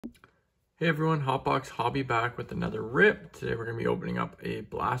Hey everyone, Hotbox Hobby back with another rip. Today we're going to be opening up a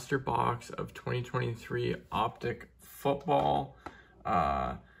blaster box of 2023 Optic football.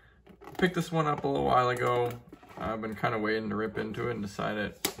 Picked this one up a little while ago. I've been kind of waiting to rip into it and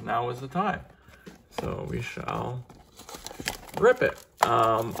decided now is the time. So we shall rip it.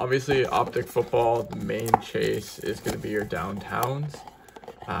 Obviously Optic football, the main chase is going to be your downtowns.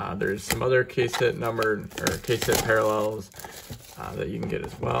 There's some other case hit case hit parallels that you can get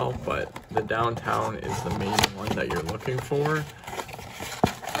as well, but the downtown is the main one that you're looking for.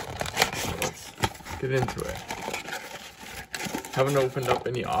 So let's get into it. Haven't opened up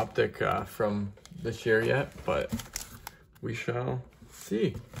any Optic from this year yet, but we shall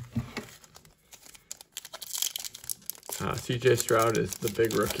see. CJ Stroud is the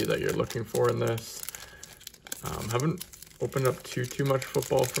big rookie that you're looking for in this. Haven't opened up too much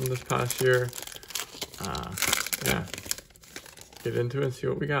football from this past year. Yeah, get into it and see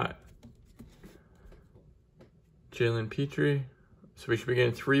what we got. Jalen Petrie. So we should be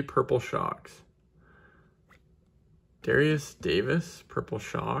getting 3 purple shocks. Darius Davis, purple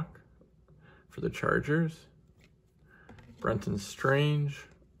shock for the Chargers. Brenton Strange,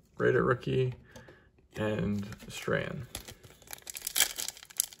 rated rookie, and Strand.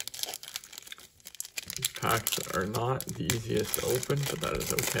 These packs are not the easiest to open, but that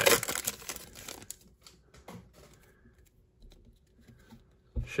is okay.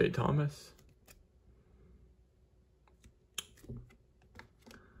 Shea Thomas.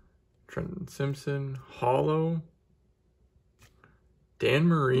 Trenton Simpson, hollow. Dan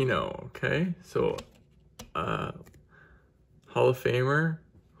Marino, okay. So, Hall of Famer,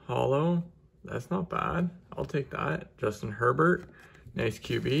 hollow. That's not bad. I'll take that. Justin Herbert, nice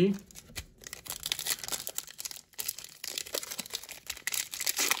QB.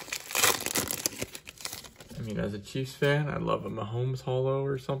 I mean, as a Chiefs fan, I'd love a Mahomes hollow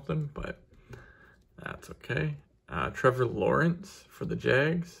or something, but that's okay. Trevor Lawrence for the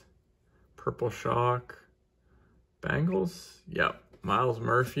Jags. Purple shock. Bengals. Yep. Miles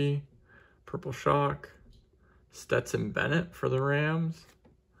Murphy. Purple shock. Stetson Bennett for the Rams.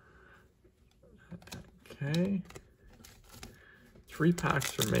 Okay. 3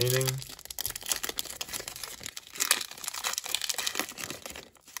 packs remaining.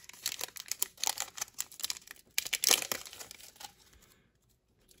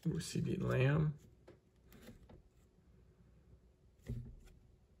 Ooh, CD Lamb.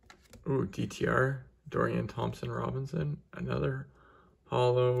 Ooh, DTR. Dorian Thompson-Robinson. Another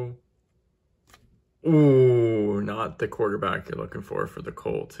hollow. Ooh, not the quarterback you're looking for the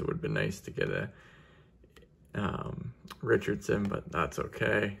Colts. It would have been nice to get a Richardson, but that's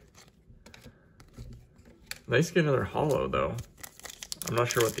okay. Nice to get another hollow, though. I'm not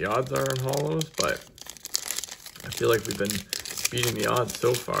sure what the odds are on hollows, but I feel like we've been beating the odds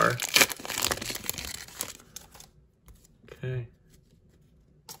so far. Okay.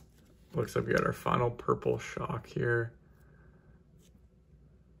 Looks like we got our final purple shock here.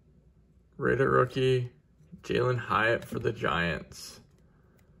 Rated rookie, Jalen Hyatt for the Giants.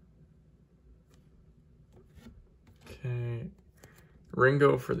 Okay.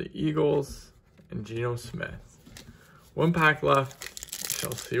 Ringo for the Eagles, and Geno Smith. 1 pack left.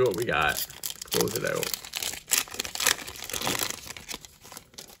 Shall see what we got. Close it out.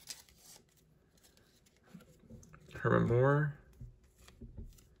 Herman Moore.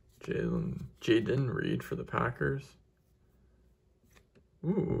 Jaden Reed for the Packers.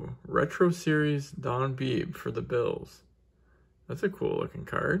 Ooh, Retro Series Don Beebe for the Bills. That's a cool looking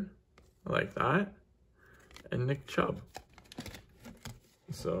card. I like that. And Nick Chubb.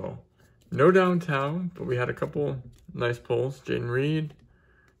 So, no downtown, but we had a couple nice pulls. Jaden Reed.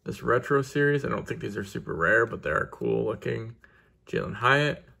 This Retro Series, I don't think these are super rare, but they are cool looking. Jalen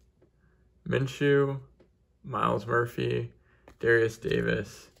Hyatt. Minshew. Miles Murphy. Darius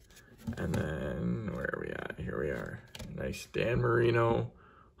Davis. And then, where are we at? Here we are. Nice Dan Marino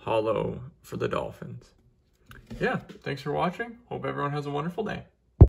hollow for the Dolphins. Yeah, thanks for watching. Hope everyone has a wonderful day.